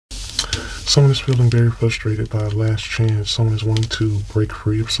Someone is feeling very frustrated by a last chance. Someone is wanting to break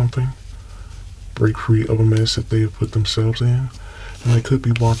free of something, break free of a mess that they have put themselves in, and they could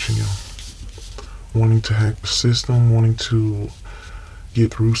be watching you, wanting to hack the system, wanting to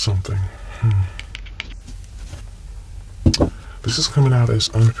get through something. This is coming out as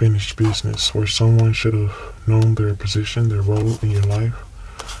unfinished business, where someone should have known their position, their role in your life,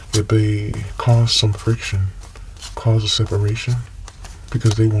 yet they caused some friction, caused a separation,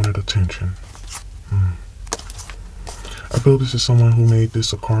 because they wanted attention. I feel this is someone who made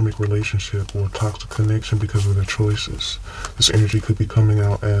this a karmic relationship or a toxic connection because of their choices. This energy could be coming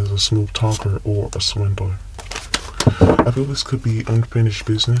out as a smooth talker or a swindler. I feel this could be unfinished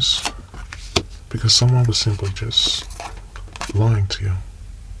business because someone was simply just lying to you.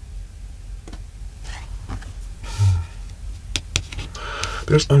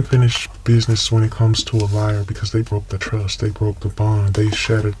 There's unfinished business when it comes to a liar because they broke the trust, they broke the bond, they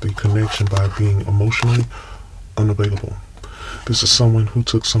shattered the connection by being emotionally unavailable. This is someone who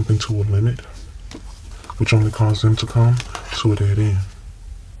took something to a limit, which only caused them to come to a dead end.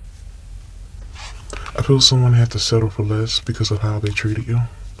 I feel someone had to settle for less because of how they treated you.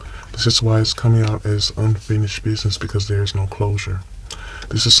 This is why it's coming out as unfinished business, because there is no closure.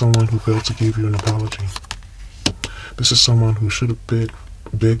 This is someone who failed to give you an apology. This is someone who should have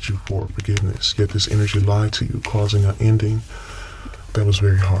begged you for forgiveness, yet this energy lied to you, causing an ending that was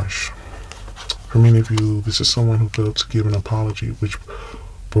very harsh. For many of you, this is someone who failed to give an apology, which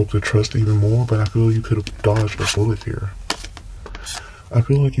broke the trust even more, but I feel you could have dodged a bullet here. I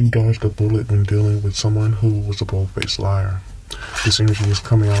feel like you dodged a bullet when dealing with someone who was a bold-faced liar. This energy is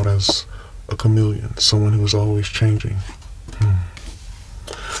coming out as a chameleon, someone who is always changing.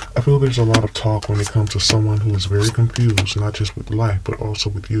 I feel there's a lot of talk when it comes to someone who is very confused, not just with life, but also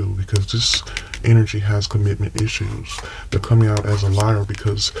with you, because this energy has commitment issues. They're coming out as a liar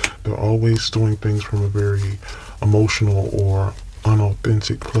because they're always doing things from a very emotional or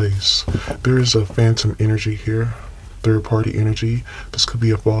unauthentic place. There is a phantom energy here, third-party energy. This could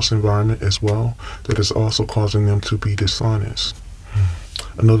be a false environment as well that is also causing them to be dishonest.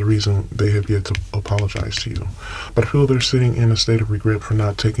 Another reason they have yet to apologize to you. But I feel they're sitting in a state of regret for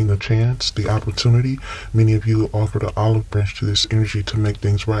not taking the chance, the opportunity. Many of you offered an olive branch to this energy to make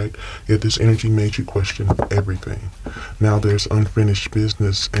things right, yet this energy made you question everything. Now there's unfinished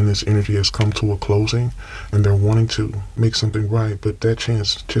business, and this energy has come to a closing, and they're wanting to make something right, but that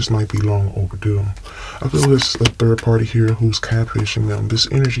chance just might be long overdue. I feel there's a third party here who's catfishing them. This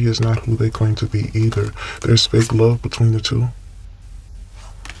energy is not who they claim to be either. There's fake love between the two.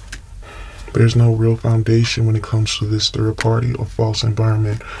 There's no real foundation when it comes to this third party or false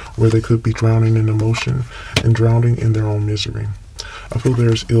environment where they could be drowning in emotion and drowning in their own misery. I feel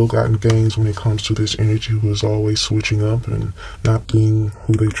there's ill-gotten gains when it comes to this energy who is always switching up and not being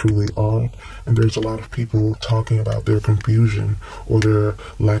who they truly are. And there's a lot of people talking about their confusion or their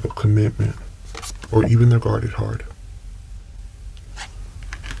lack of commitment or even their guarded heart.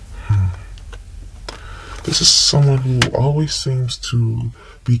 This is someone who always seems to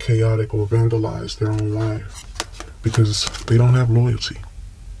be chaotic or vandalize their own life because they don't have loyalty.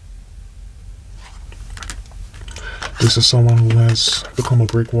 This is someone who has become a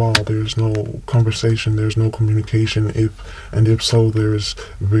brick wall. There's no conversation, there's no communication, if so, there's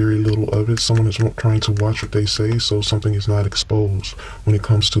very little of it. Someone is trying to watch what they say so something is not exposed when it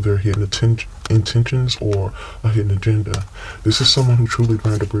comes to their hidden intentions or a hidden agenda. This is someone who truly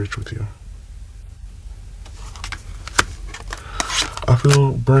burned a bridge with you. I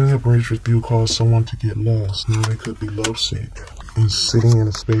feel burning a bridge with you caused someone to get lost. Now they could be lovesick and sitting in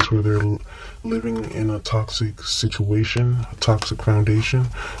a space where they're living in a toxic situation, a toxic foundation,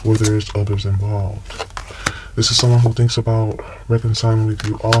 where there's others involved. This is someone who thinks about reconciling with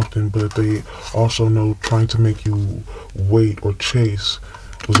you often, but they also know trying to make you wait or chase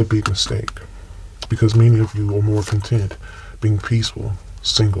was a big mistake. Because many of you are more content being peaceful,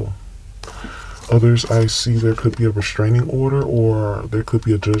 single. Others, I see there could be a restraining order or there could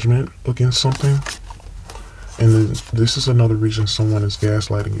be a judgment against something. And this is another reason someone is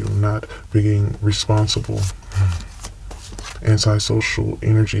gaslighting you, not being responsible. Antisocial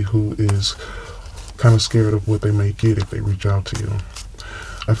energy who is kind of scared of what they may get if they reach out to you.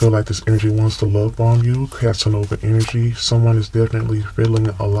 I feel like this energy wants to love bomb you, Casanova energy. Someone is definitely feeling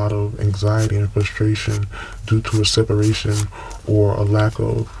a lot of anxiety and frustration due to a separation or a lack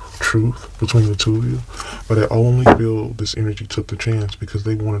of truth between the two of you, but I only feel this energy took the chance because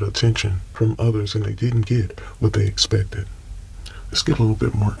they wanted attention from others and they didn't get what they expected. Let's get a little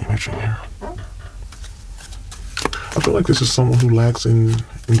bit more energy here. I feel like this is someone who lacks in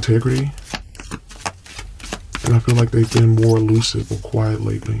integrity, and I feel like they've been more elusive or quiet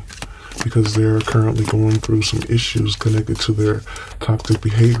lately. because they're currently going through some issues connected to their toxic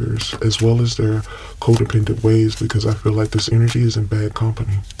behaviors as well as their codependent ways, because I feel like this energy is in bad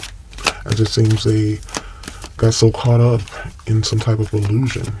company. As it seems they got so caught up in some type of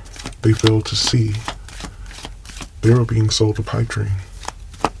illusion, they failed to see they were being sold a pipe dream.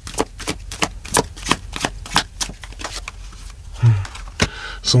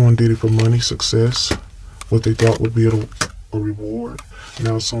 Someone did it for money, success, what they thought would be a reward.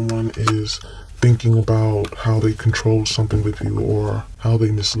 Now someone is thinking about how they controlled something with you, or how they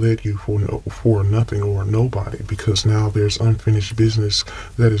misled you for nothing or nobody, because now there's unfinished business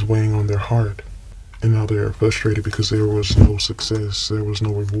that is weighing on their heart. And now they're frustrated because there was no success, there was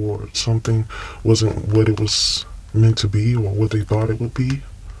no reward. Something wasn't what it was meant to be or what they thought it would be,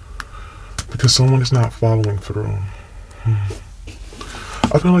 because someone is not following through.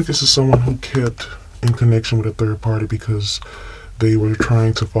 I feel like this is someone who kept in connection with a third party because they were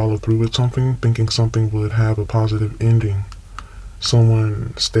trying to follow through with something, thinking something would have a positive ending.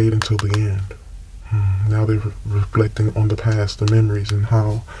 Someone stayed until the end. Now they're reflecting on the past, the memories, and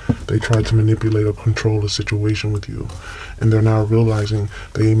how they tried to manipulate or control a situation with you. And they're now realizing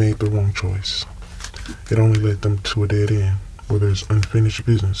they made the wrong choice. It only led them to a dead end where there's unfinished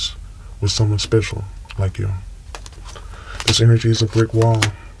business with someone special like you. This energy is a brick wall,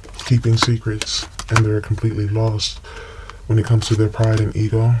 keeping secrets, and they're completely lost when it comes to their pride and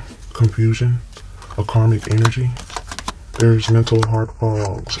ego, confusion, a karmic energy. There's mental heart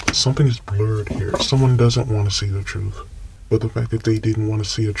fogs. Something is blurred here. Someone doesn't want to see the truth, but the fact that they didn't want to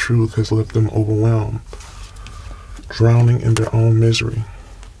see a truth has left them overwhelmed, drowning in their own misery,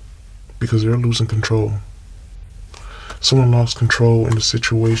 because they're losing control. Someone lost control in the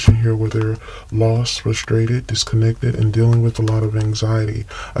situation here where they're lost, frustrated, disconnected, and dealing with a lot of anxiety.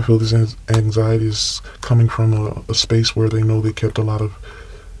 I feel this anxiety is coming from a space where they know they kept a lot of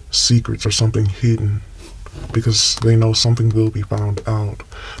secrets or something hidden, because they know something will be found out.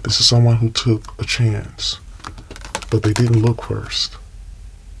 This is someone who took a chance, but they didn't look first.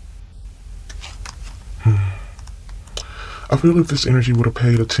 I feel if this energy would have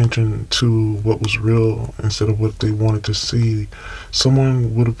paid attention to what was real instead of what they wanted to see,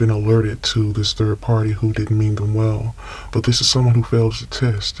 someone would have been alerted to this third party who didn't mean them well. But this is someone who fails the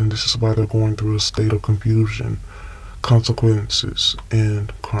test, and this is why they're going through a state of confusion, consequences,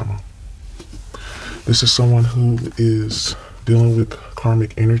 and karma. This is someone who is dealing with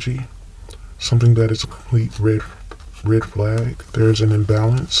karmic energy, something that is a complete red flag. There's an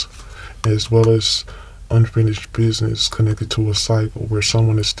imbalance, as well as unfinished business connected to a cycle where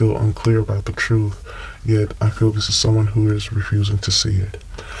someone is still unclear about the truth, yet I feel this is someone who is refusing to see it.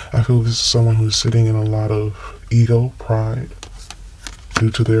 I feel this is someone who is sitting in a lot of ego, pride,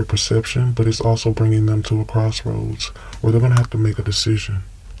 due to their perception, but it's also bringing them to a crossroads where they're going to have to make a decision.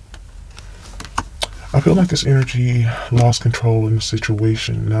 I feel like this energy lost control in the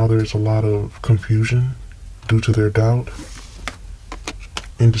situation. Now there's a lot of confusion due to their doubt,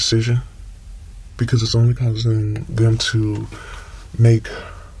 indecision, because it's only causing them to make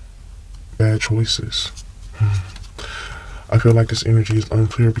bad choices. I feel like this energy is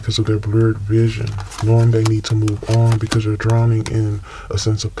unclear because of their blurred vision, knowing they need to move on because they're drowning in a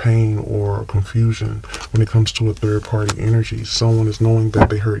sense of pain or confusion when it comes to a third party energy. Someone is knowing that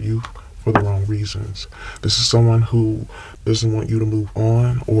they hurt you for the wrong reasons. This is someone who doesn't want you to move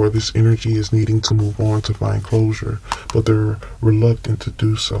on, or this energy is needing to move on to find closure, but they're reluctant to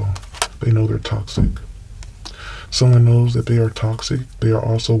do so. They know they're toxic. Someone knows that they are toxic. They are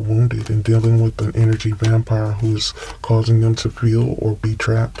also wounded and dealing with an energy vampire who is causing them to feel or be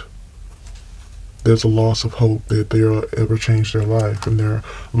trapped. There's a loss of hope that they'll ever change their life, and they're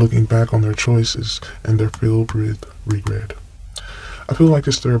looking back on their choices and they're filled with regret. I feel like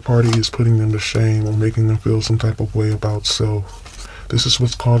this third party is putting them to shame or making them feel some type of way about self. This is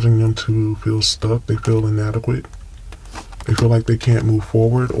what's causing them to feel stuck. They feel inadequate. They feel like they can't move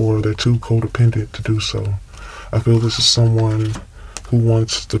forward, or they're too codependent to do so. I feel this is someone who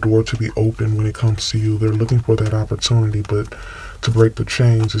wants the door to be open when it comes to you. They're looking for that opportunity, but to break the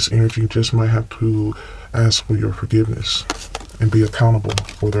chains, this energy just might have to ask for your forgiveness and be accountable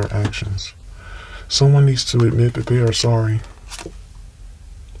for their actions. Someone needs to admit that they are sorry,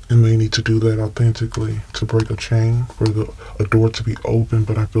 and they need to do that authentically to break a chain, for a door to be open.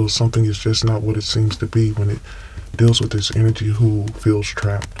 But I feel something is just not what it seems to be when it deals with this energy who feels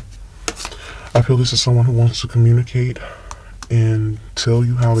trapped. I feel this is someone who wants to communicate and tell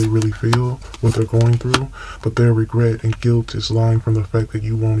you how they really feel, what they're going through, but their regret and guilt is lying from the fact that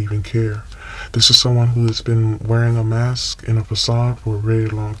you won't even care. This is someone who has been wearing a mask and a facade for a very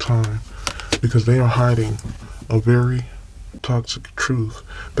long time, because they are hiding a very toxic truth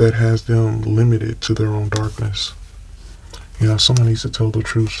that has them limited to their own darkness. You know, someone needs to tell the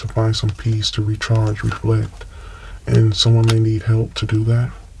truth to find some peace, to recharge, reflect, and someone may need help to do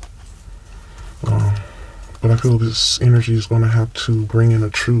that. But I feel this energy is going to have to bring in a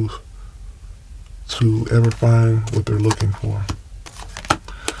truth to ever find what they're looking for.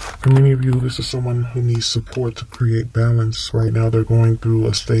 For many of you, this is someone who needs support to create balance. Right now, they're going through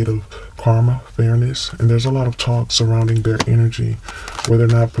a state of karma, fairness, and there's a lot of talk surrounding their energy where they're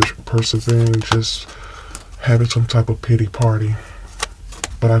not persevering, just having some type of pity party.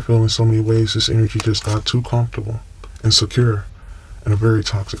 But I feel in so many ways this energy just got too comfortable and secure in a very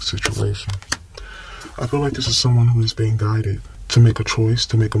toxic situation. I feel like this is someone who is being guided to make a choice,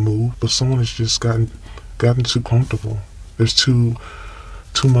 to make a move, but someone has just gotten too comfortable. There's too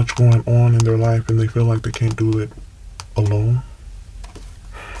much going on in their life, and they feel like they can't do it alone.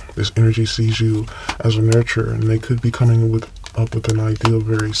 This energy sees you as a nurturer, and they could be coming up with an ideal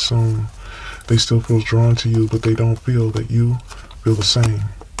very soon. They still feel drawn to you, but they don't feel that you feel the same,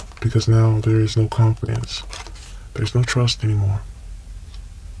 because now there is no confidence. There's no trust anymore.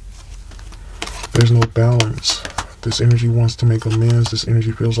 There's no balance. This energy wants to make amends. This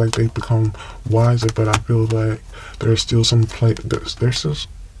energy feels like they've become wiser, but I feel like there's still some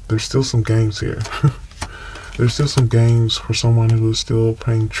there's still some games here. There's still some games for someone who is still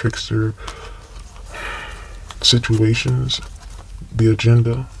playing trickster situations, the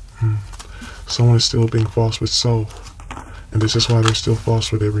agenda. Someone is still being false with self, and this is why they're still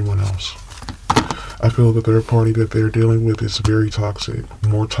false with everyone else. I feel the third party that they're dealing with is very toxic,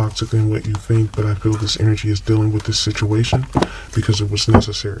 more toxic than what you think, but I feel this energy is dealing with this situation because it was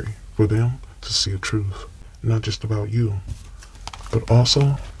necessary for them to see a truth, not just about you, but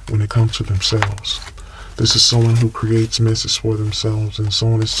also when it comes to themselves. This is someone who creates messes for themselves, and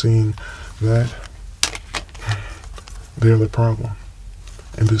someone is seeing that they're the problem.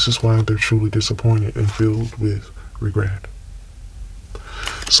 And this is why they're truly disappointed and filled with regret.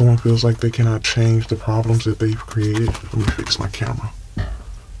 Someone feels like they cannot change the problems that they've created. Let me fix my camera.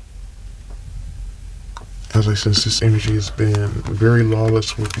 As I sense, this energy has been very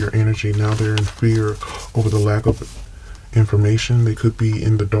lawless with your energy. Now they're in fear over the lack of information. They could be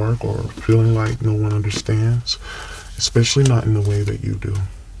in the dark or feeling like no one understands, especially not in the way that you do.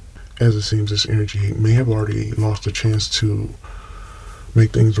 As it seems, this energy may have already lost a chance to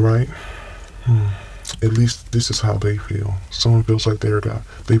make things right. At least this is how they feel. Someone feels like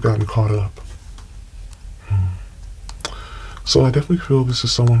they've gotten caught up. So I definitely feel this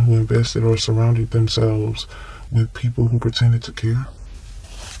is someone who invested or surrounded themselves with people who pretended to care.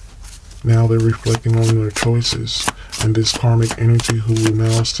 Now they're reflecting on their choices, and this karmic energy who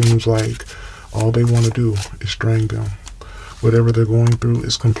now seems like all they want to do is drain them. Whatever they're going through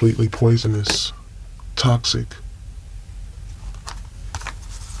is completely poisonous, toxic.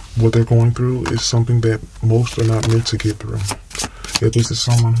 What they're going through is something that most are not meant to get through. Yet this is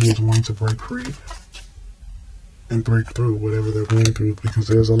someone who is wanting to break free and break through whatever they're going through, because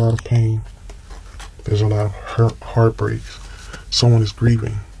there's a lot of pain. There's a lot of heartbreak. Someone is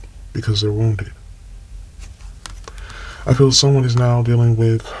grieving because they're wounded. I feel someone is now dealing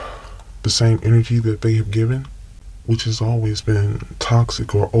with the same energy that they have given, which has always been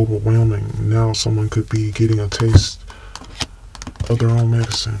toxic or overwhelming. Now someone could be getting a taste of their own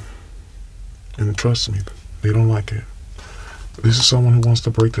medicine, and trust me, they don't like it. This is someone who wants to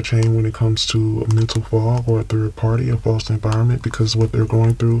break the chain when it comes to a mental fog or a third party, a false environment, because what they're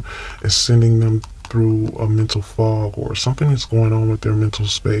going through is sending them through a mental fog, or something is going on with their mental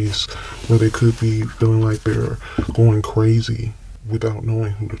space where they could be feeling like they're going crazy without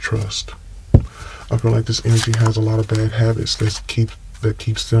knowing who to trust. I feel like this energy has a lot of bad habits that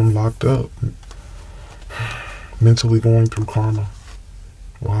keeps them locked up, mentally going through karma.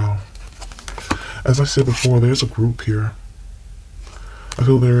 Wow. As I said before, there's a group here. I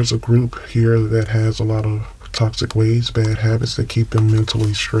feel there's a group here that has a lot of toxic ways, bad habits that keep them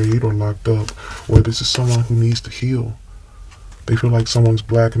mentally strayed or locked up, or this is someone who needs to heal. They feel like someone's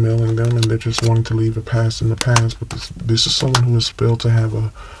blackmailing them and they're just wanting to leave the past in the past, but this is someone who has failed to have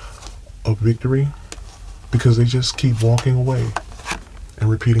a victory because they just keep walking away and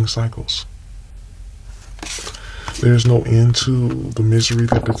repeating cycles. There's no end to the misery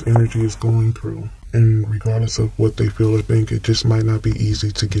that this energy is going through, and regardless of what they feel or think, it just might not be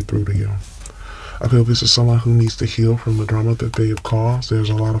easy to get through to you. I feel this is someone who needs to heal from the drama that they have caused.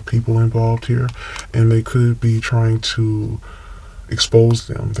 There's a lot of people involved here, and they could be trying to expose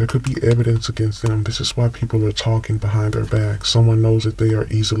them. There could be evidence against them. This is why people are talking behind their back. Someone knows that they are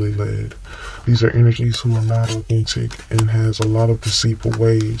easily led. These are energies who are not authentic and has a lot of deceitful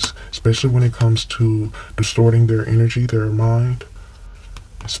ways, especially when it comes to distorting their energy, their mind,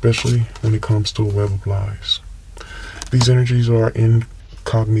 especially when it comes to a web of lies. These energies are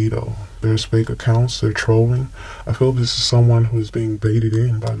incognito. There's fake accounts, they're trolling. I feel this is someone who is being baited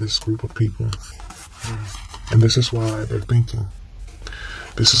in by this group of people. And this is why they're thinking.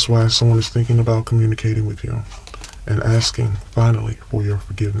 This is why someone is thinking about communicating with you and asking, finally, for your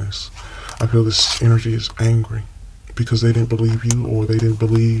forgiveness. I feel this energy is angry because they didn't believe you, or they didn't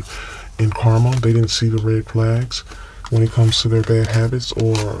believe in karma. They didn't see the red flags when it comes to their bad habits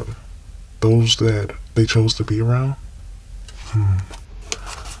or those that they chose to be around.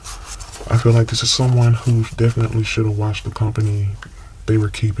 I feel like this is someone who definitely should have watched the company they were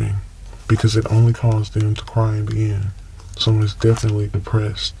keeping, because it only caused them to cry in the end. Someone is definitely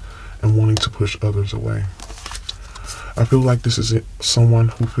depressed and wanting to push others away. I feel like this is someone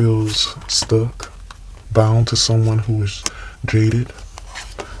who feels stuck, bound to someone who is jaded.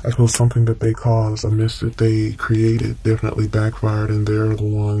 I feel something that they caused, a mess that they created, definitely backfired, and they're the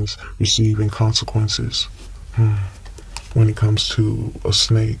ones receiving consequences. When it comes to a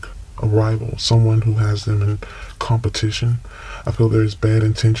snake, a rival, someone who has them in competition, I feel there's bad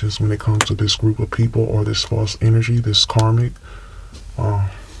intentions when it comes to this group of people, or this false energy, this karmic.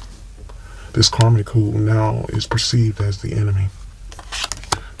 This karmic who now is perceived as the enemy,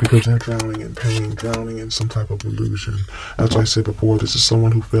 because they're drowning in pain, drowning in some type of illusion. As I said before, this is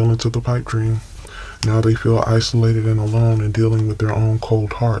someone who fell into the pipe dream. Now they feel isolated and alone and dealing with their own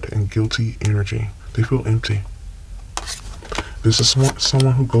cold heart and guilty energy. They feel empty. This is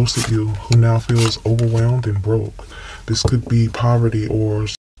someone who ghosted you, who now feels overwhelmed and broke. This could be poverty or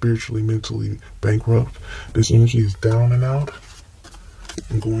spiritually, mentally bankrupt. This energy is down and out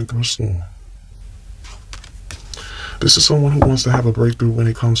and going through a storm. This is someone who wants to have a breakthrough when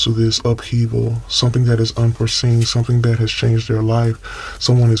it comes to this upheaval, something that is unforeseen, something that has changed their life.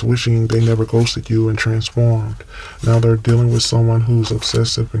 Someone is wishing they never ghosted you and transformed. Now they're dealing with someone who's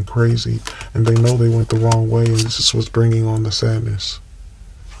obsessive and crazy, and they know they went the wrong way, and this is what's bringing on the sadness,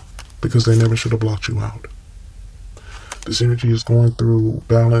 because they never should have blocked you out. This energy is going through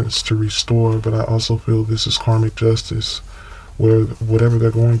balance to restore, but I also feel this is karmic justice, where whatever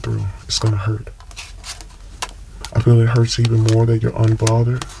they're going through, it's going to hurt. I feel it hurts even more that you're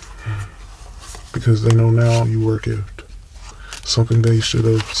unbothered, because they know now you were a gift. Something they should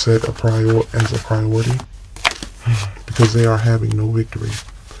have set as a priority, because they are having no victory.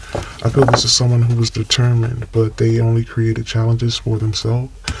 I feel this is someone who was determined, but they only created challenges for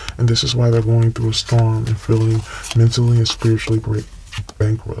themselves, and this is why they're going through a storm and feeling mentally and spiritually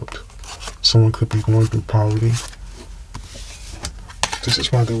bankrupt. Someone could be going through poverty. This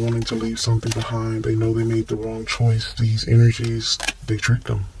is why they're wanting to leave something behind. They know they made the wrong choice. These energies, they tricked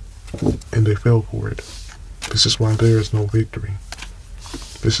them, and they fell for it. This is why there is no victory.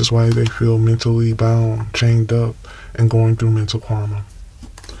 This is why they feel mentally bound, chained up, and going through mental karma.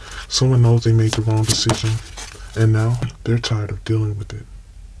 Someone knows they made the wrong decision, and now they're tired of dealing with it.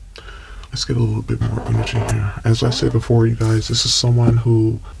 Let's get a little bit more energy here. As I said before, you guys, this is someone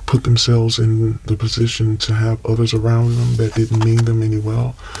who put themselves in the position to have others around them that didn't mean them any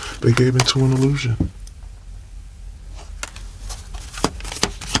well. They gave into an illusion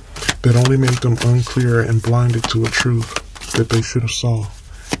that only made them unclear and blinded to a truth that they should have saw,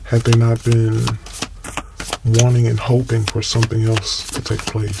 had they not been wanting and hoping for something else to take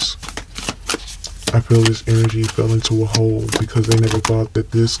place. I feel this energy fell into a hole because they never thought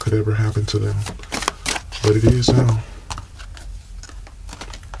that this could ever happen to them. But it is now.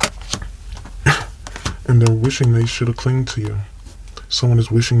 And they're wishing they should have clung to you. Someone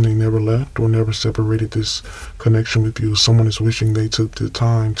is wishing they never left or never separated this connection with you. Someone is wishing they took the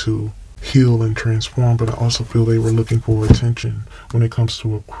time to heal and transform, but I also feel they were looking for attention when it comes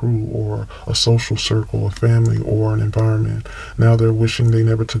to a crew or a social circle, a family, or an environment. Now they're wishing they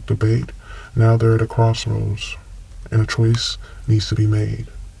never took the bait. Now they're at a crossroads, and a choice needs to be made.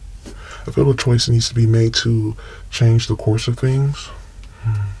 I feel a choice needs to be made to change the course of things,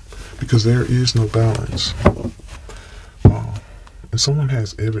 because there is no balance. And someone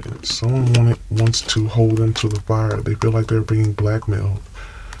has evidence. Someone wants to hold them to the fire. They feel like they're being blackmailed.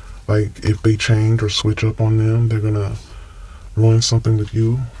 Like if they change or switch up on them, they're going to ruin something with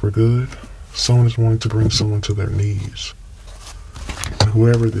you for good. Someone is wanting to bring someone to their knees. And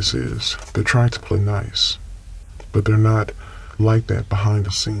whoever this is, they're trying to play nice, but they're not like that behind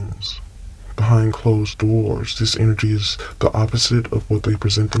the scenes. behind closed doors. This energy is the opposite of what they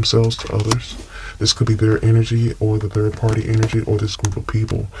present themselves to others. This could be their energy or the third party energy or this group of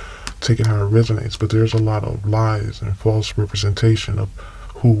people. Take it how it resonates, but there's a lot of lies and false representation of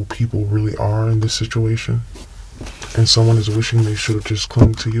who people really are in this situation. And someone is wishing they should have just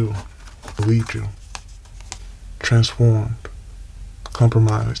clung to you, believed you, transformed,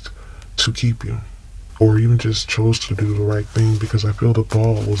 compromised to keep you, or even just chose to do the right thing, because I feel the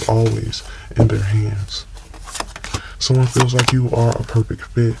ball was always in their hands. Someone feels like you are a perfect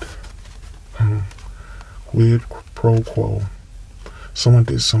fit. Quid pro quo. Someone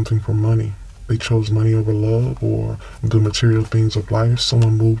did something for money. They chose money over love or the material things of life.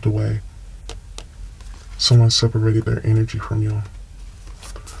 Someone moved away. Someone separated their energy from you.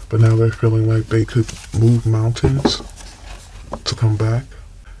 But now they're feeling like they could move mountains to come back.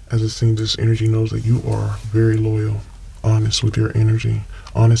 As it seems, this energy knows that you are very loyal, honest with your energy,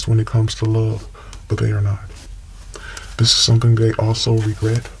 honest when it comes to love, but they are not. This is something they also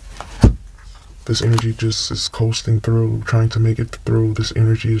regret. This energy just is coasting through, trying to make it through. This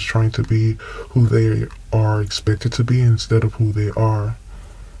energy is trying to be who they are expected to be instead of who they are.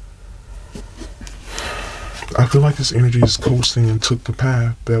 I feel like this energy is coasting and took the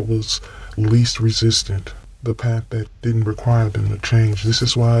path that was least resistant, the path that didn't require them to change. This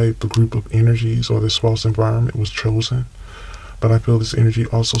is why the group of energies or this false environment was chosen. But I feel this energy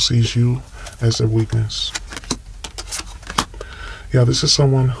also sees you as their weakness. Yeah, this is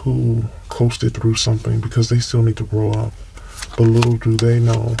someone who coasted through something because they still need to grow up. But little do they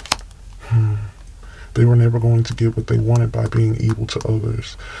know, they were never going to get what they wanted by being evil to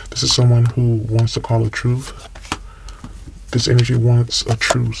others. This is someone who wants to call a truth. This energy wants a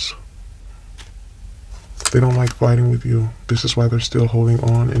truce. They don't like fighting with you. This is why they're still holding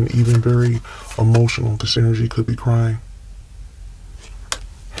on and even very emotional. This energy could be crying.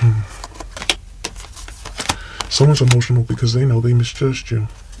 Someone's emotional because they know they misjudged you.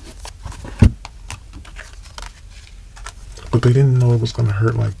 But they didn't know it was going to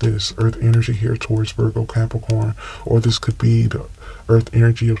hurt like this. Earth energy here towards Virgo, Capricorn. Or this could be the earth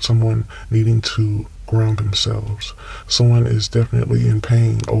energy of someone needing to ground themselves. Someone is definitely in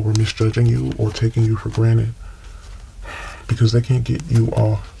pain over misjudging you or taking you for granted because they can't get you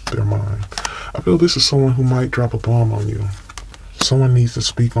off their mind. I feel this is someone who might drop a bomb on you. Someone needs to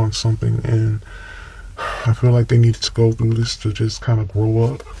speak on something, and I feel like they needed to go through this to just kind of grow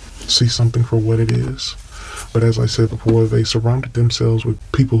up, see something for what it is. But as I said before, they surrounded themselves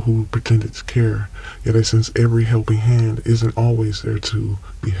with people who pretended to care. Yet I sense every helping hand isn't always there to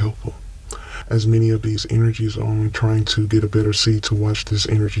be helpful, as many of these energies are only trying to get a better seat to watch this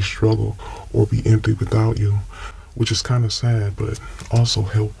energy struggle or be empty without you, which is kind of sad, but also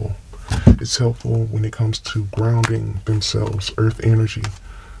helpful. It's helpful when it comes to grounding themselves, earth energy,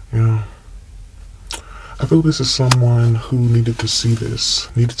 you know. I feel this is someone who needed to see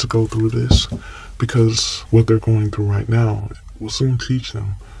this, needed to go through this, because what they're going through right now will soon teach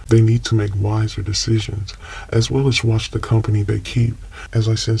them. They need to make wiser decisions, as well as watch the company they keep. As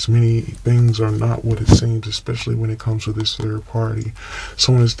I sense, many things are not what it seems, especially when it comes to this third party.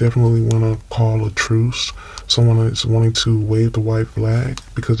 Someone is definitely want to call a truce. Someone is wanting to wave the white flag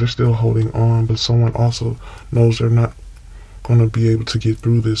because they're still holding on, but someone also knows they're not going to be able to get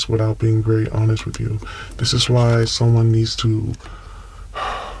through this without being very honest with you. This is why someone needs to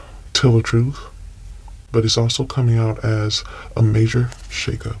tell the truth, but it's also coming out as a major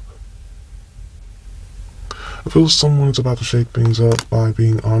shakeup. I feel someone's about to shake things up by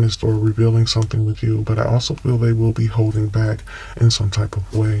being honest or revealing something with you, but I also feel they will be holding back in some type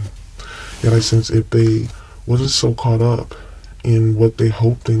of way. Yet I sense if they wasn't so caught up in what they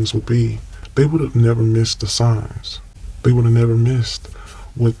hoped things would be, they would have never missed the signs. They would have never missed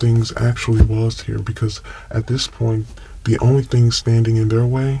what things actually was here, because at this point, the only thing standing in their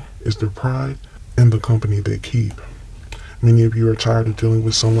way is their pride and the company they keep. Many of you are tired of dealing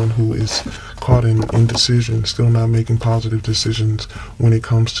with someone who is caught in indecision, still not making positive decisions when it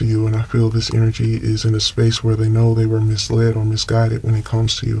comes to you, and I feel this energy is in a space where they know they were misled or misguided when it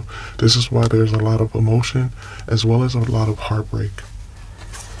comes to you. This is why there's a lot of emotion as well as a lot of heartbreak.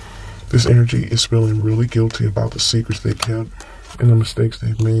 This energy is feeling really guilty about the secrets they kept and the mistakes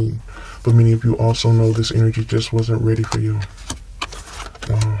they've made, but many of you also know this energy just wasn't ready for you.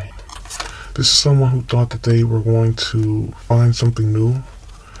 This is someone who thought that they were going to find something new,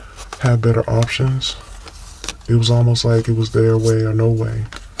 have better options. It was almost like it was their way or no way.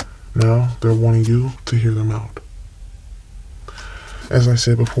 Now they're wanting you to hear them out. As I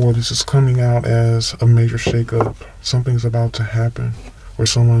said before, this is coming out as a major shakeup. Something's about to happen where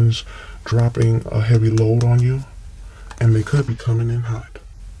someone's dropping a heavy load on you, and they could be coming in hot.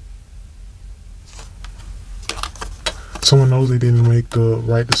 Someone knows they didn't make the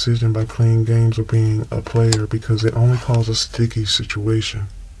right decision by playing games or being a player, because it only caused a sticky situation.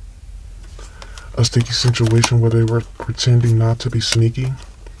 A sticky situation where they were pretending not to be sneaky.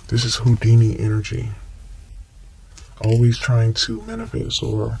 This is Houdini energy. Always trying to manifest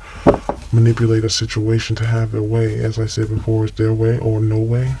or manipulate a situation to have their way. As I said before, it's their way or no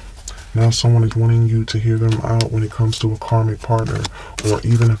way. Now someone is wanting you to hear them out when it comes to a karmic partner or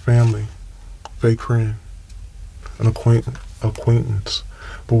even a family, fake friend, an acquaintance.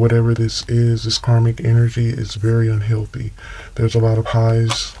 But whatever this is, this karmic energy is very unhealthy. There's a lot of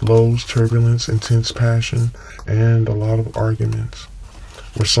highs, lows, turbulence, intense passion, and a lot of arguments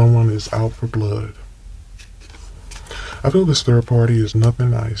where someone is out for blood. I feel this third party is nothing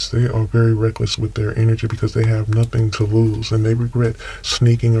nice. They are very reckless with their energy because they have nothing to lose, and they regret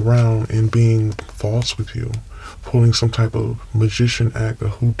sneaking around and being false with you, pulling some type of magician act, a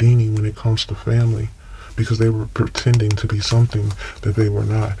Houdini when it comes to family, because they were pretending to be something that they were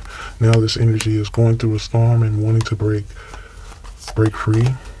not. Now this energy is going through a storm and wanting to break free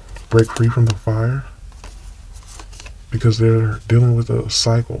from the fire, because they're dealing with a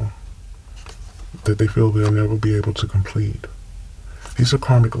cycle that they feel they'll never be able to complete. These are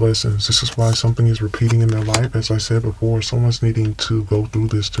karmic lessons. This is why something is repeating in their life. As I said before, someone's needing to go through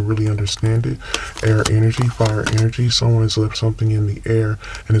this to really understand it. Air energy, fire energy. Someone has left something in the air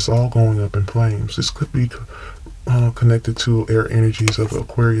and it's all going up in flames. This could be connected to air energies of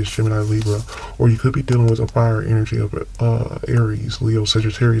Aquarius, Gemini, Libra, or you could be dealing with a fire energy of Aries, Leo,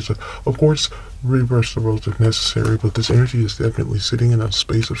 Sagittarius. Of course, reverse the roles if necessary, but this energy is definitely sitting in a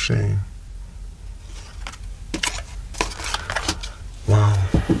space of shame. Wow.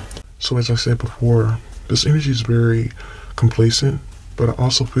 So as I said before, this energy is very complacent, but I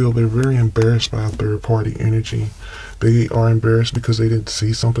also feel they're very embarrassed by a third party energy. They are embarrassed because they didn't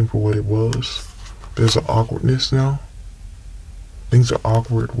see something for what it was. There's an awkwardness now. Things are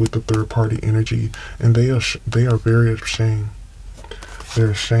awkward with the third party energy, and they are very ashamed.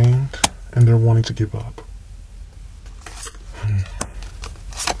 They're ashamed and they're wanting to give up.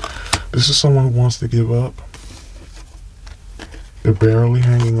 This is someone who wants to give up. They're barely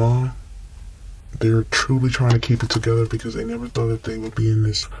hanging on. They're truly trying to keep it together because they never thought that they would be in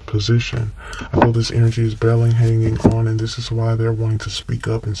this position. I feel this energy is barely hanging on, and this is why they're wanting to speak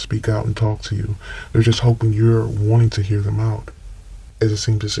up and speak out and talk to you. They're just hoping you're wanting to hear them out. As it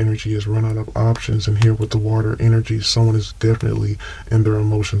seems, this energy has run out of options, and here with the water energy, someone is definitely in their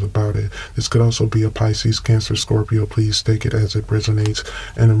emotions about it. This could also be a Pisces, Cancer, Scorpio. Please take it as it resonates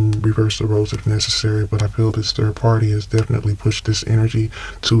and reverse the roles if necessary. But I feel this third party has definitely pushed this energy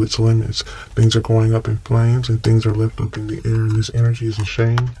to its limits. Things are going up in flames and things are left up in the air, and this energy is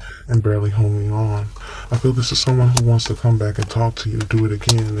ashamed and barely holding on. I feel this is someone who wants to come back and talk to you, do it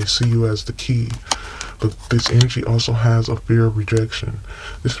again. They see you as the key. But this energy also has a fear of rejection.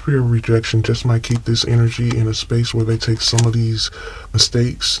 This fear of rejection just might keep this energy in a space where they take some of these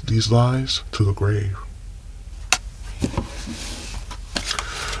mistakes, these lies, to the grave.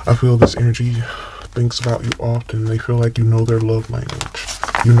 I feel this energy thinks about you often. They feel like you know their love language.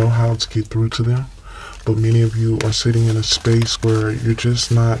 You know how to get through to them. But many of you are sitting in a space where you're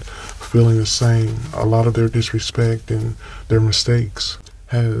just not feeling the same. A lot of their disrespect and their mistakes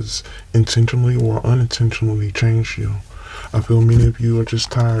has intentionally or unintentionally changed you. I feel many of you are just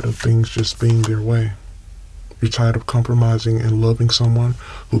tired of things just being their way. You're tired of compromising and loving someone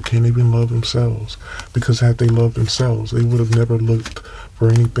who can't even love themselves. Because had they loved themselves, they would have never looked for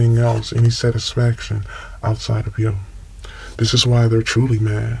anything else, any satisfaction outside of you. This is why they're truly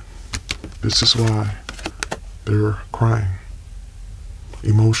mad. This is why they're crying,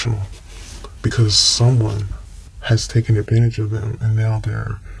 emotional, because someone has taken advantage of them, and now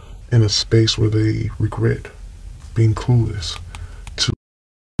they're in a space where they regret being clueless to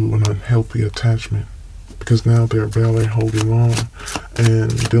an unhealthy attachment, because now they're barely holding on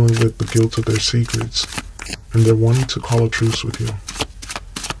and dealing with the guilt of their secrets, and they're wanting to call a truce with you.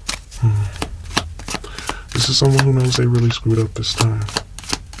 This is someone who knows they really screwed up this time.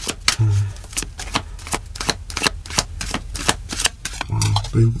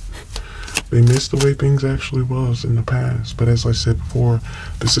 They missed the way things actually was in the past. But as I said before,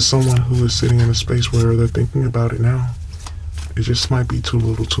 this is someone who is sitting in a space where they're thinking about it now. It just might be too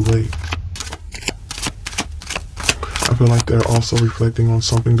little too late. I feel like they're also reflecting on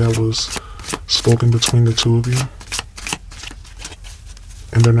something that was spoken between the two of you.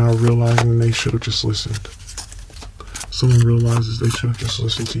 And they're now realizing they should have just listened. Someone realizes they should have just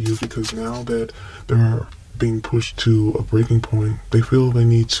listened to you, because now that they're being pushed to a breaking point, they feel they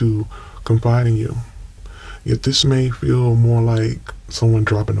need to confide in you. Yet this may feel more like someone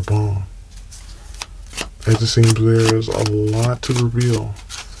dropping a bomb. As it seems there's a lot to reveal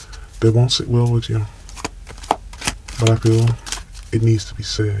that won't sit well with you. But I feel it needs to be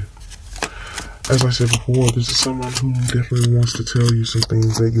said. As I said before, this is someone who definitely wants to tell you some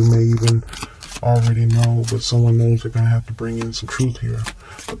things that you may even already know, but someone knows they're going to have to bring in some truth here.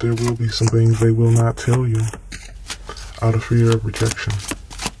 But there will be some things they will not tell you out of fear of rejection.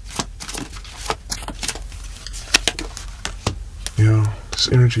 Yeah,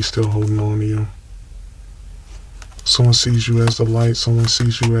 this energy's still holding on to you. Someone sees you as the light, someone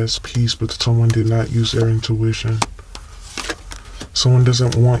sees you as peace, but someone did not use their intuition. Someone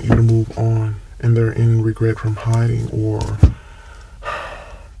doesn't want you to move on, and they're in regret from hiding or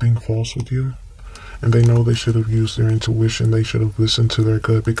being false with you. And they know they should have used their intuition. They should have listened to their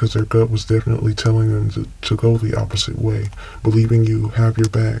gut, because their gut was definitely telling them to go the opposite way, believing you have your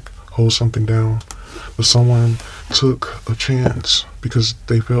back, hold something down. But someone took a chance because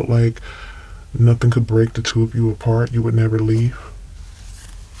they felt like nothing could break the two of you apart. You would never leave.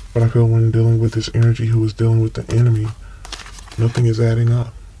 But I feel when dealing with this energy who is dealing with the enemy, nothing is adding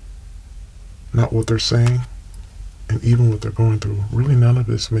up. Not what they're saying, and even what they're going through. Really, none of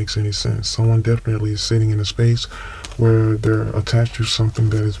this makes any sense. Someone definitely is sitting in a space where they're attached to something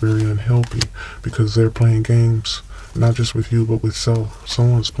that is very unhealthy, because they're playing games, not just with you, but with self.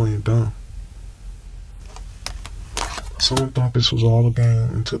 Someone's playing dumb. Someone thought this was all a game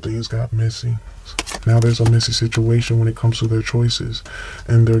until things got messy. Now there's a messy situation when it comes to their choices,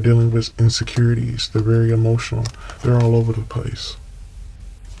 and they're dealing with insecurities. They're very emotional. They're all over the place.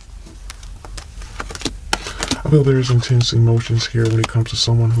 I feel there's intense emotions here when it comes to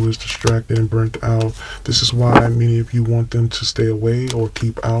someone who is distracted and burnt out. This is why many of you want them to stay away or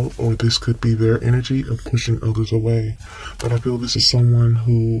keep out, or this could be their energy of pushing others away. But I feel this is someone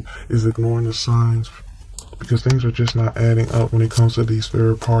who is ignoring the signs, because things are just not adding up when it comes to these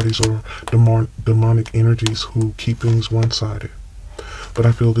third parties or demonic energies who keep things one-sided. But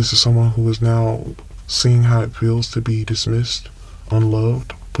I feel this is someone who is now seeing how it feels to be dismissed,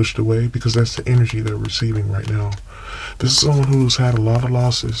 unloved, pushed away, because that's the energy they're receiving right now. This is someone who's had a lot of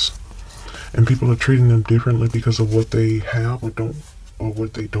losses, and people are treating them differently because of what they have or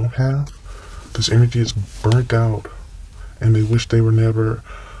what they don't have. This energy is burnt out, and they wish they were never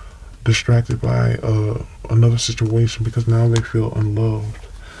distracted by another situation, because now they feel unloved.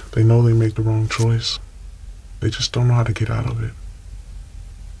 They know they make the wrong choice. They just don't know how to get out of it.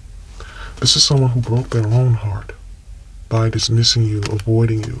 This is someone who broke their own heart by dismissing you,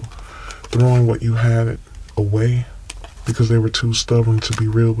 avoiding you, throwing what you had away because they were too stubborn to be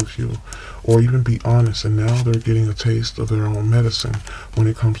real with you or even be honest, and now they're getting a taste of their own medicine when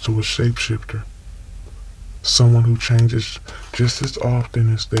it comes to a shapeshifter. Someone who changes just as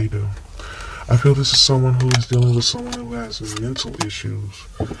often as they do. I feel this is someone who is dealing with someone who has mental issues.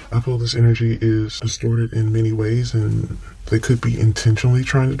 I feel this energy is distorted in many ways, and they could be intentionally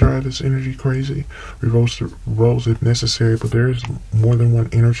trying to drive this energy crazy. Reverse the roles if necessary, but there is more than one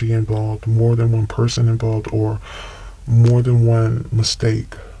energy involved, more than one person involved, or more than one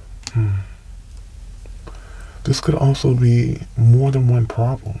mistake. This could also be more than one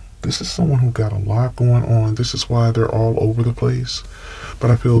problem. This is someone who got a lot going on. This is why they're all over the place. But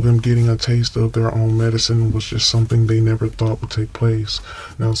I feel them getting a taste of their own medicine was just something they never thought would take place.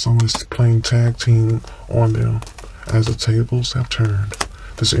 Now someone is playing tag team on them as the tables have turned.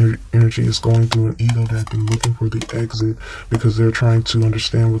 This energy is going through an ego that they're looking for the exit because they're trying to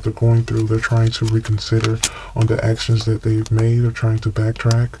understand what they're going through. They're trying to reconsider on the actions that they've made. They're trying to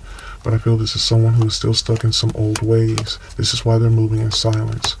backtrack. But I feel this is someone who is still stuck in some old ways. This is why they're moving in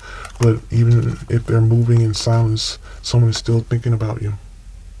silence. But even if they're moving in silence, someone is still thinking about you.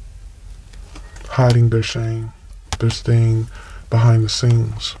 Hiding their shame. They're staying behind the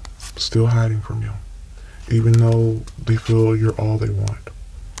scenes, still hiding from you, even though they feel you're all they want.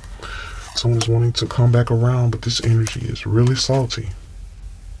 Someone is wanting to come back around, but this energy is really salty.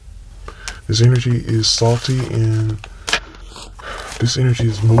 This energy is salty, and this energy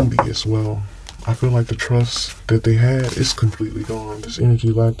is moody as well. I feel like the trust that they had is completely gone. This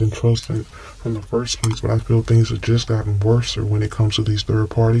energy lacked in trust from the first place, but I feel things have just gotten worse when it comes to these third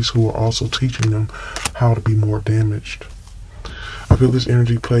parties who are also teaching them how to be more damaged. I feel this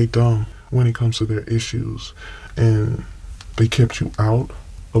energy played dumb when it comes to their issues, and they kept you out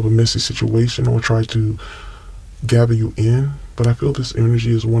of a messy situation or tried to gather you in, but I feel this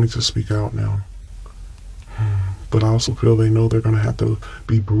energy is wanting to speak out now. But I also feel they know they're going to have to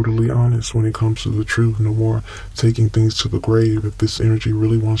be brutally honest when it comes to the truth. No more taking things to the grave. If this energy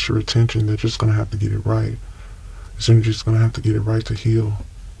really wants your attention, they're just going to have to get it right. This energy is going to have to get it right to heal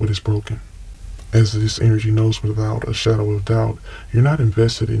what is broken. As this energy knows without a shadow of doubt, you're not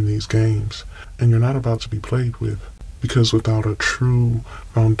invested in these games, and you're not about to be played with. Because without a true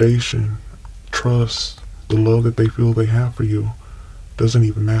foundation, trust, the love that they feel they have for you doesn't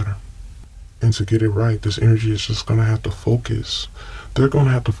even matter. And to get it right, this energy is just going to have to focus. They're going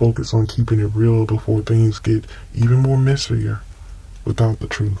to have to focus on keeping it real before things get even more messier without the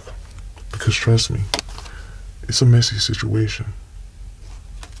truth. Because trust me, it's a messy situation.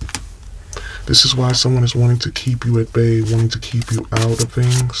 This is why someone is wanting to keep you at bay, wanting to keep you out of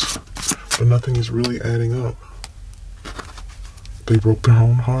things, but nothing is really adding up. They broke their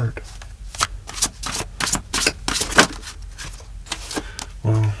own heart.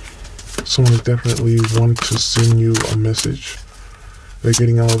 Well, someone is definitely wanting to send you a message. They're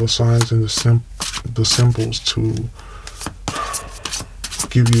getting all the signs and the symbols to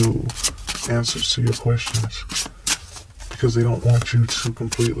give you answers to your questions, because they don't want you to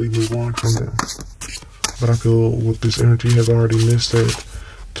completely move on from them. But I feel with this energy has already missed it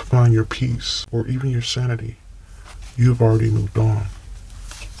to find your peace or even your sanity. You've already moved on.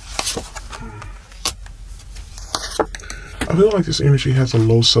 I feel like this energy has a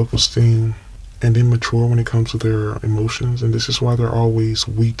low self-esteem and immature when it comes to their emotions, and this is why they're always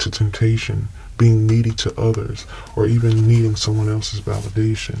weak to temptation, being needy to others, or even needing someone else's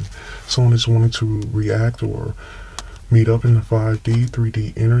validation. Someone is wanting to react or meet up in the 5D,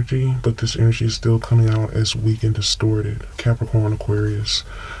 3D energy, but this energy is still coming out as weak and distorted. Capricorn, Aquarius,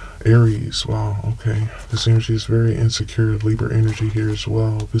 Aries, wow, okay. This energy is very insecure. Libra energy here as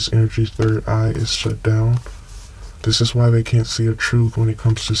well. This energy's third eye is shut down. This is why they can't see a truth when it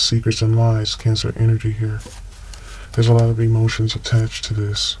comes to secrets and lies. Cancer energy here. There's a lot of emotions attached to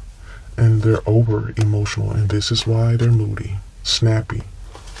this, and they're over emotional, and this is why they're moody, snappy,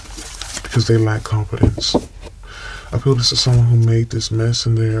 because they lack confidence. I feel this is someone who made this mess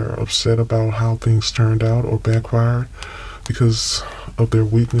and they're upset about how things turned out or backfired because of their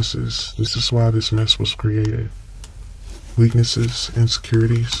weaknesses. This is why this mess was created. Weaknesses,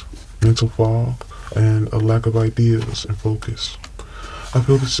 insecurities, mental fog, and a lack of ideas and focus. I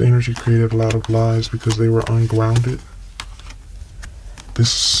feel this energy created a lot of lies because they were ungrounded.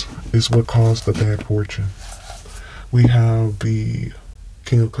 This is what caused the bad fortune. We have the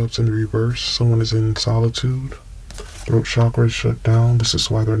King of Cups in the reverse. Someone is in solitude. Throat chakra is shut down. This is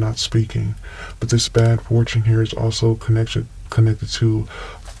why they're not speaking. But this bad fortune here is also connected to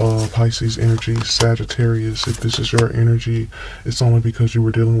Pisces energy, Sagittarius. If this is your energy, it's only because you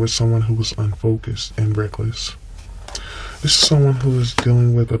were dealing with someone who was unfocused and reckless. This is someone who is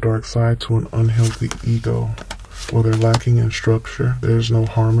dealing with a dark side to an unhealthy ego, where they're lacking in structure. There's no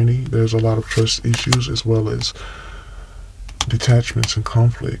harmony. There's a lot of trust issues as well as detachments and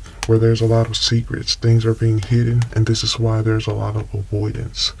conflict, where there's a lot of secrets. Things are being hidden, and this is why there's a lot of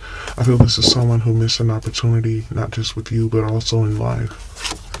avoidance. I feel this is someone who missed an opportunity, not just with you, but also in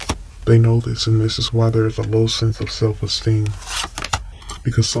life. They know this, and this is why there's a low sense of self-esteem,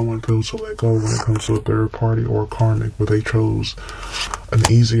 because someone feels to let go when it comes to a third party or a karmic, where they chose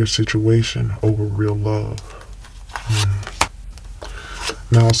an easier situation over real love.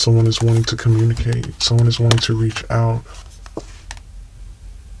 Now someone is wanting to communicate. Someone is wanting to reach out.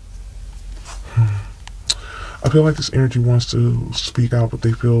 I feel like this energy wants to speak out, but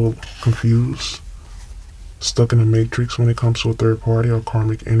they feel confused, stuck in a matrix when it comes to a third party or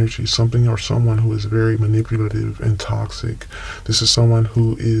karmic energy. Something or someone who is very manipulative and toxic. This is someone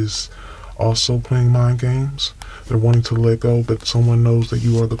who is also playing mind games. They're wanting to let go, but someone knows that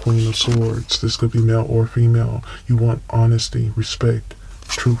you are the Queen of Swords. This could be male or female. You want honesty, respect,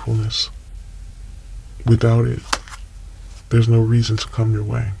 truthfulness. Without it, there's no reason to come your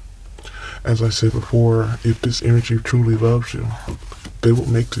way. As I said before, if this energy truly loves you, they will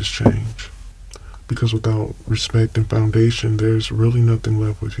make this change. Because without respect and foundation, there's really nothing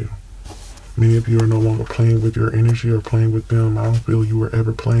left with you. Many of you are no longer playing with your energy or playing with them. I don't feel you were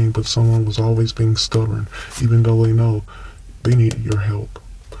ever playing, but someone was always being stubborn, even though they know they needed your help.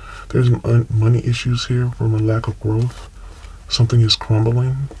 There's money issues here from a lack of growth. Something is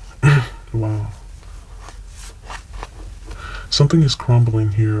crumbling. Wow. Something is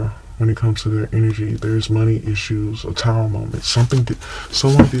crumbling here when it comes to their energy. There's money issues, a tower moment. Someone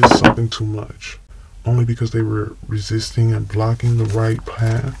did something too much, only because they were resisting and blocking the right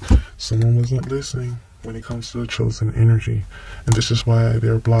path. Someone wasn't listening when it comes to the chosen energy, and this is why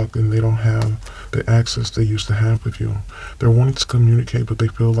they're blocked and they don't have the access they used to have with you. They're wanting to communicate, but they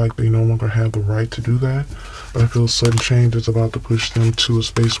feel like they no longer have the right to do that. But I feel a sudden change is about to push them to a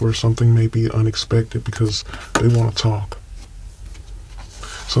space where something may be unexpected because they want to talk.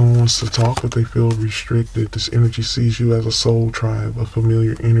 Someone wants to talk, but they feel restricted. This energy sees you as a soul tribe, a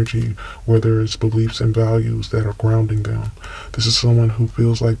familiar energy where there is beliefs and values that are grounding them. This is someone who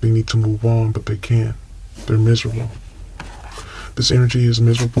feels like they need to move on, but they can't. They're miserable. This energy is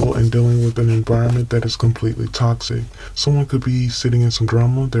miserable and dealing with an environment that is completely toxic. Someone could be sitting in some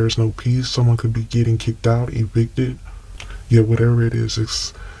drama, there is no peace. Someone could be getting kicked out, evicted. Yet whatever it is,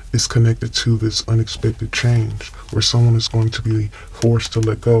 it's connected to this unexpected change where someone is going to be forced to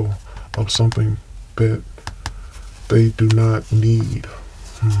let go of something that they do not need.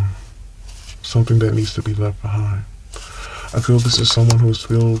 Something that needs to be left behind. I feel this is someone who is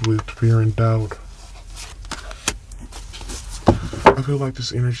filled with fear and doubt. I feel like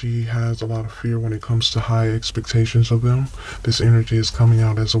this energy has a lot of fear when it comes to high expectations of them. This energy is coming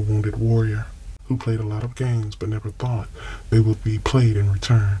out as a wounded warrior who played a lot of games but never thought they would be played in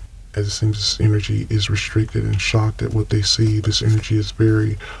return. As it seems this energy is restricted and shocked at what they see. This energy is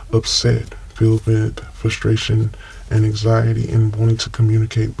very upset, filled with frustration and anxiety and wanting to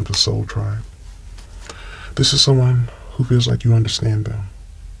communicate with the soul tribe. This is someone who feels like you understand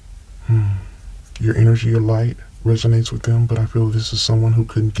them. Your energy, your light resonates with them, but I feel this is someone who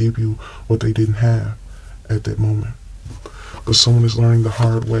couldn't give you what they didn't have at that moment. But someone is learning the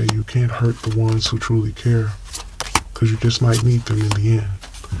hard way. You can't hurt the ones who truly care, because you just might need them in the end.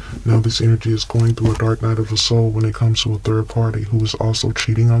 Now this energy is going through a dark night of the soul when it comes to a third party who is also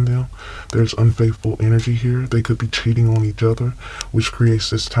cheating on them. There's unfaithful energy here. They could be cheating on each other, which creates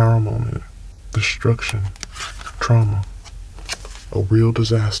this tower moment. Destruction, trauma, a real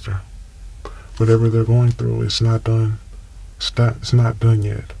disaster. Whatever they're going through, it's not done. It's not done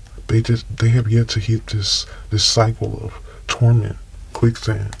yet. They have yet to hit this cycle of torment,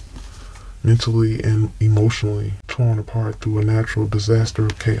 quicksand, mentally and emotionally torn apart through a natural disaster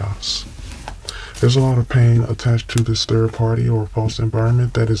of chaos. There's a lot of pain attached to this third party or false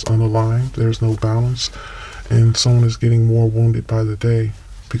environment that is unaligned. There's no balance, and someone is getting more wounded by the day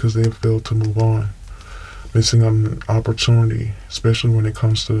because they have failed to move on, missing an opportunity, especially when it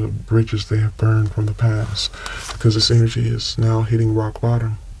comes to bridges they have burned from the past, because this energy is now hitting rock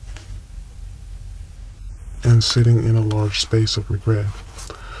bottom and sitting in a large space of regret.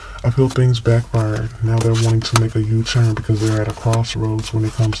 I feel things backfired. Now they're wanting to make a U-turn because they're at a crossroads when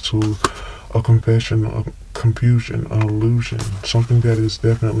it comes to a confession, a confusion, an illusion, something that is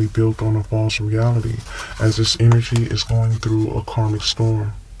definitely built on a false reality, as this energy is going through a karmic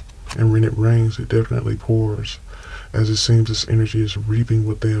storm. And when it rains, it definitely pours, as it seems this energy is reaping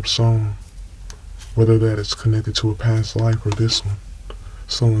what they have sown, whether that is connected to a past life or this one.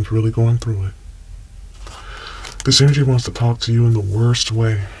 Someone's really going through it. This energy wants to talk to you in the worst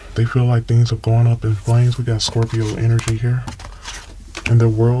way. They feel like things have gone up in flames. We got Scorpio energy here, and their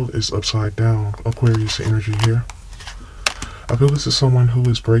world is upside down. Aquarius energy here. I feel this is someone who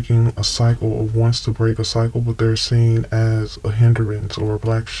is breaking a cycle or wants to break a cycle, but they're seen as a hindrance or a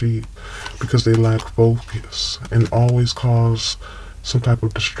black sheep because they lack focus and always cause some type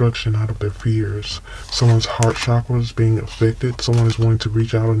of destruction out of their fears. Someone's heart chakra is being affected. Someone is wanting to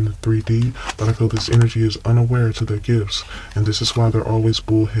reach out in the 3D, but I feel this energy is unaware to their gifts, and this is why they're always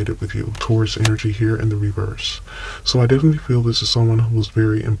bullheaded with you. Taurus energy here in the reverse. So I definitely feel this is someone who is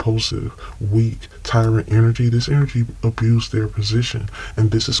very impulsive, weak, tyrant energy. This energy abused their position, and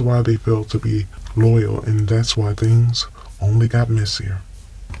this is why they failed to be loyal, and that's why things only got messier.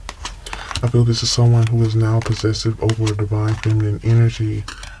 I feel this is someone who is now possessive over a divine feminine energy,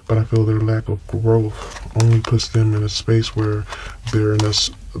 but I feel their lack of growth only puts them in a space where they're in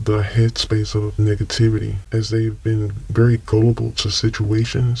the headspace of negativity, as they've been very gullible to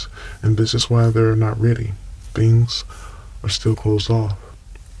situations, and this is why they're not ready. Things are still closed off.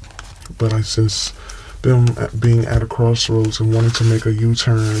 But I sense them being at a crossroads and wanting to make a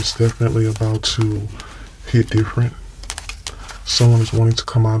U-turn is definitely about to hit different. Someone is wanting to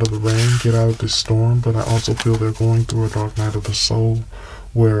come out of the rain, get out of this storm, but I also feel they're going through a dark night of the soul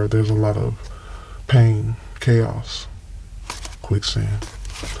where there's a lot of pain, chaos, quicksand.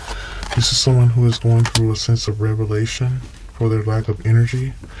 This is someone who is going through a sense of revelation for their lack of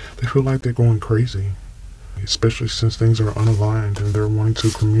energy. They feel like they're going crazy, especially since things are unaligned and they're wanting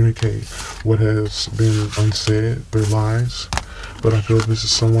to communicate what has been unsaid, their lies. But I feel this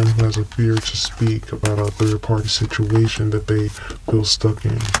is someone who has a fear to speak about a third-party situation that they feel stuck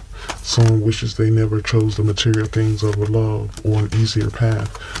in. Someone wishes they never chose the material things over love or an easier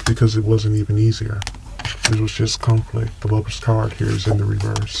path because it wasn't even easier. It was just conflict. The Lover's card here is in the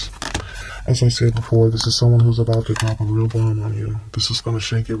reverse. As I said before, this is someone who's about to drop a real bomb on you. This is going to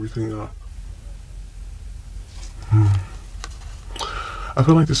shake everything up. I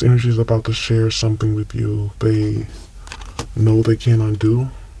feel like this energy is about to share something with you. They know they can't undo,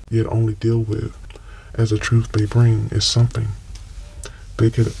 yet only deal with as the truth they bring is something they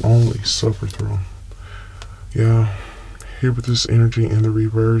could only suffer through. Yeah, here with this energy in the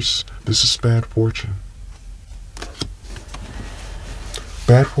reverse, this is bad fortune.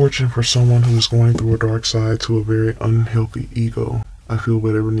 Bad fortune for someone who is going through a dark side to a very unhealthy ego. I feel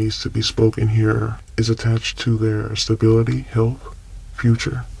whatever needs to be spoken here is attached to their stability, health,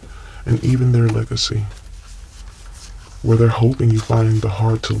 future, and even their legacy. Where they're hoping you find the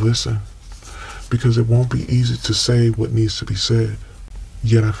heart to listen, because it won't be easy to say what needs to be said.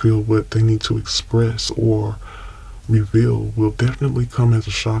 Yet I feel what they need to express or reveal will definitely come as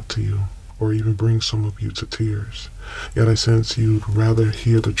a shock to you, or even bring some of you to tears. Yet I sense you'd rather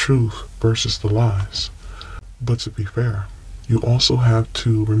hear the truth versus the lies. But to be fair, you also have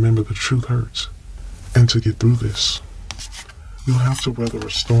to remember the truth hurts. And to get through this, you'll have to weather a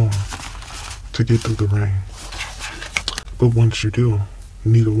storm to get through the rain. But once you do,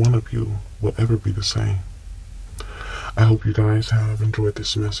 neither one of you will ever be the same. I hope you guys have enjoyed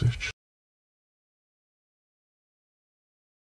this message.